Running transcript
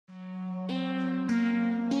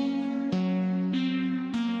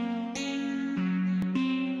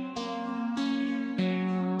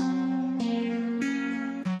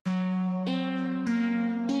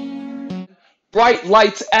Bright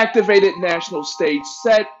lights activated national stage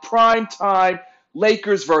set, prime time,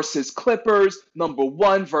 Lakers versus Clippers, number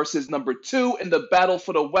one versus number two in the battle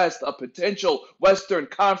for the West, a potential Western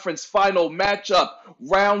Conference final matchup,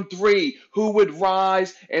 round three. Who would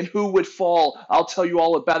rise and who would fall? I'll tell you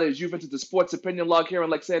all about it as you've entered the Sports Opinion Log here in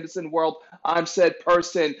LexAnderson World. I'm said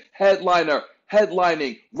person,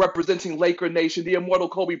 headlining, representing Laker Nation, the immortal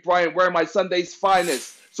Kobe Bryant, wearing my Sunday's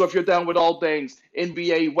finest. So if you're down with all things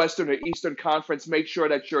NBA, Western, or Eastern Conference, make sure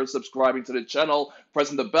that you're subscribing to the channel,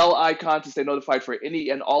 pressing the bell icon to stay notified for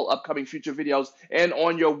any and all upcoming future videos. And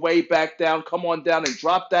on your way back down, come on down and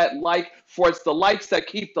drop that like, for it's the likes that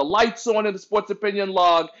keep the lights on in the Sports Opinion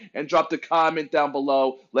Log. And drop the comment down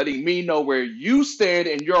below, letting me know where you stand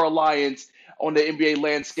in your alliance on the NBA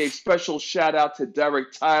landscape. Special shout out to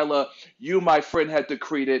Derek Tyler. You, my friend, had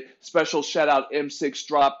decreed it. Special shout out M6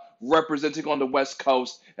 Drop, representing on the West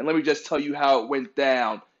Coast. And let me just tell you how it went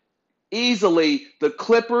down. Easily, the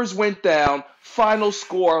Clippers went down. Final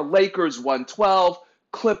score, Lakers 112,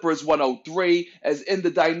 Clippers 103, as in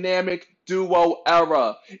the dynamic duo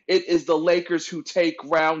era. It is the Lakers who take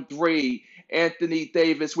round three. Anthony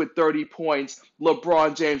Davis with 30 points,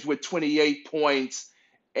 LeBron James with 28 points,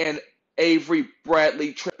 and Avery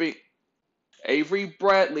Bradley chipping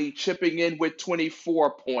in with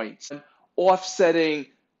 24 points, offsetting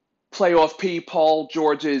playoff P. Paul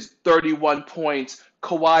George's 31 points,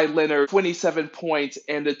 Kawhi Leonard 27 points,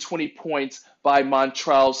 and the 20 points by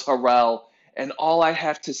Montrezl Harrell. And all I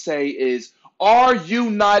have to say is, are you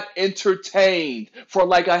not entertained? For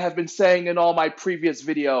like I have been saying in all my previous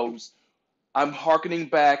videos, I'm hearkening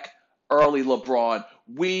back early, LeBron.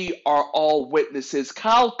 We are all witnesses.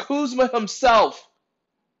 Kyle Kuzma himself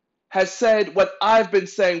has said what I've been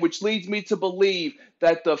saying, which leads me to believe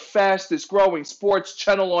that the fastest growing sports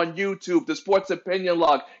channel on YouTube, the Sports Opinion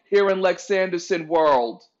Log, here in LexAnderson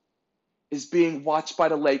World, is being watched by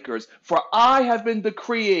the Lakers. For I have been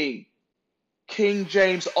decreeing King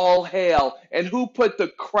James all hail. And who put the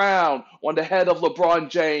crown on the head of LeBron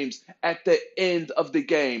James at the end of the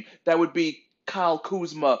game? That would be Kyle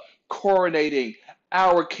Kuzma coronating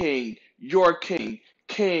our king, your king,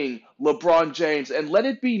 King LeBron James. And let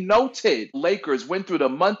it be noted, Lakers went through the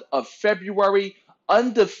month of February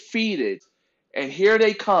undefeated. And here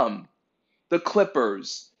they come, the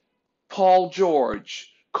Clippers, Paul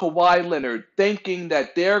George, Kawhi Leonard, thinking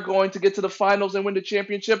that they're going to get to the finals and win the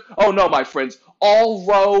championship. Oh no, my friends. All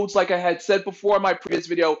roads, like I had said before in my previous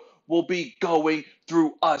video, will be going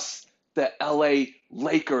through us, the LA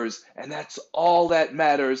Lakers. And that's all that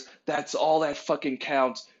matters. That's all that fucking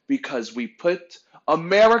counts, because we put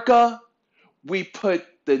America, we put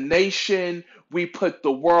the nation, we put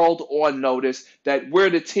the world on notice that we're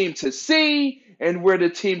the team to see and we're the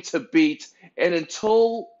team to beat. And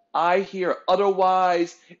until I hear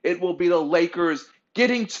otherwise, it will be the Lakers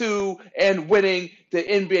getting to and winning the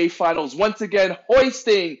NBA Finals. Once again,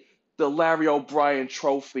 hoisting the Larry O'Brien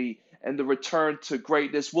trophy, and the return to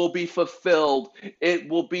greatness will be fulfilled. It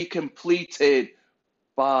will be completed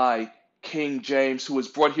by King James, who was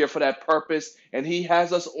brought here for that purpose, and he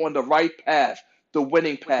has us on the right path, the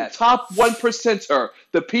winning path. Top 1%er,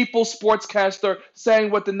 the People's Sportscaster, saying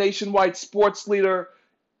what the nationwide sports leader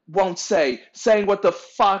won't say, saying what the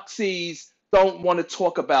Foxies don't want to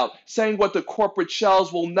talk about, saying what the corporate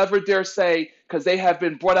shells will never dare say because they have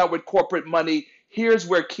been brought out with corporate money. Here's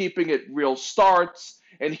where keeping it real starts,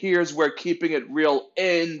 and here's where keeping it real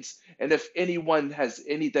ends. And if anyone has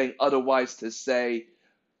anything otherwise to say,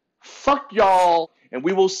 fuck y'all, and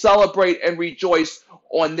we will celebrate and rejoice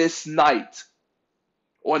on this night,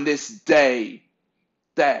 on this day,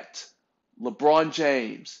 that LeBron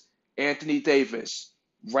James, Anthony Davis,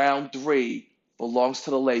 round three belongs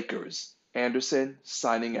to the Lakers. Anderson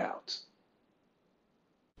signing out.